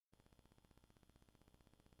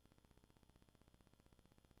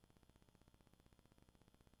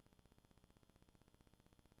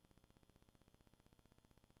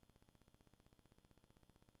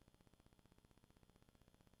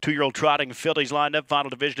Two-year-old trotting fillies lined up. Final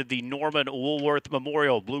division of the Norman Woolworth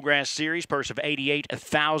Memorial Bluegrass Series. Purse of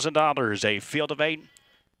 $88,000. A field of 8.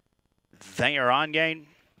 They are on gain.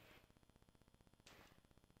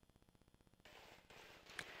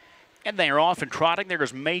 And they are off and trotting. There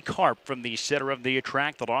goes May Carp from the center of the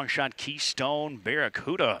track. The long shot Keystone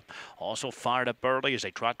Barracuda also fired up early as they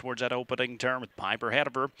trot towards that opening turn with Piper ahead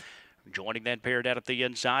of her. Joining that pair down at the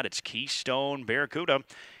inside, it's Keystone Barracuda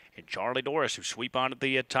and Charlie Norris, who sweep on at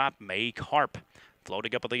the top. May Carp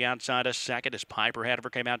floating up on the outside a second as Piper ahead of her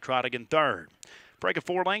came out trotting in third. Break of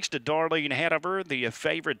 4 lengths to Darlene ahead of her, the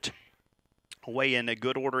favorite. Away in a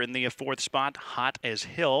good order in the fourth spot. Hot as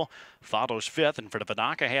Hill follows fifth in front of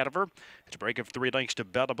Vanaka ahead of her. It's a break of 3 lengths to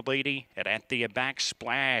Bella Lady, and at the back,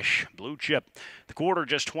 Splash Blue Chip. The quarter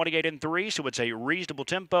just 28 3, so it's a reasonable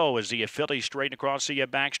tempo as the fillies straighten across the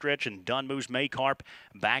backstretch, and Dunn moves May Carp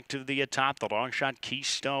back to the top. The long shot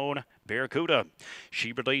Keystone Barracuda.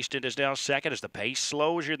 She released it is now second as the pace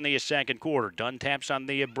slows in the second quarter. Dunn taps on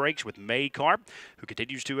the brakes with May Carp, who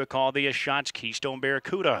continues to call the shots. Keystone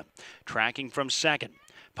Barracuda tracking from second.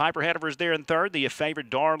 Piper ahead of her is there in third. The favorite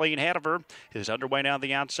Darlene ahead of her is underway now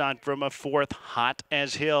the outside from a fourth. Hot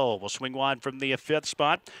as Hill will swing wide from the fifth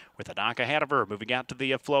spot with a knock ahead of her. Moving out to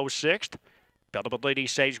the flow sixth. Bella Lady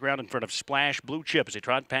saves ground in front of Splash Blue Chip as they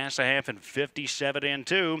trot past the half in 57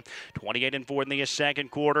 2. 28 4 in the second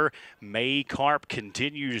quarter. May Carp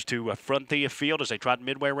continues to front the field as they trot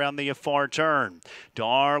midway around the far turn.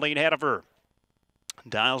 Darlene ahead of her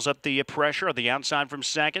dials up the pressure on the outside from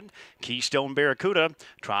second. Keystone Barracuda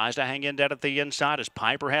tries to hang in down at the inside as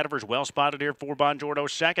Piper ahead of her is well spotted here for Bongiorno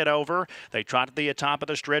second over. They trot at the top of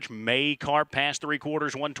the stretch. May Carp past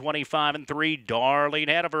 3/4, 125 3. Darlene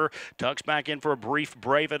ahead of her tucks back in for a brief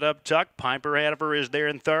brave it up tuck. Piper ahead of her is there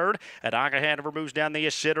in third. Adaka ahead of her moves down the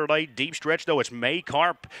center lane. Deep stretch though, it's May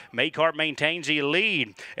Carp. May Carp maintains the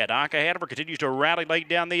lead. Adaka ahead of her continues to rally late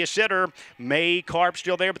down the center. May Carp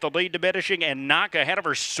still there, but the lead diminishing, and Naka ahead of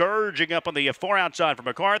her surging up on the far outside for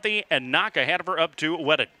McCarthy, and Naka ahead of her up to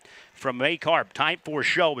Wedded. From May Carp, time for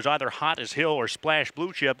show was either Hot as Hill or Splash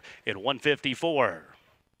Blue Chip in 154.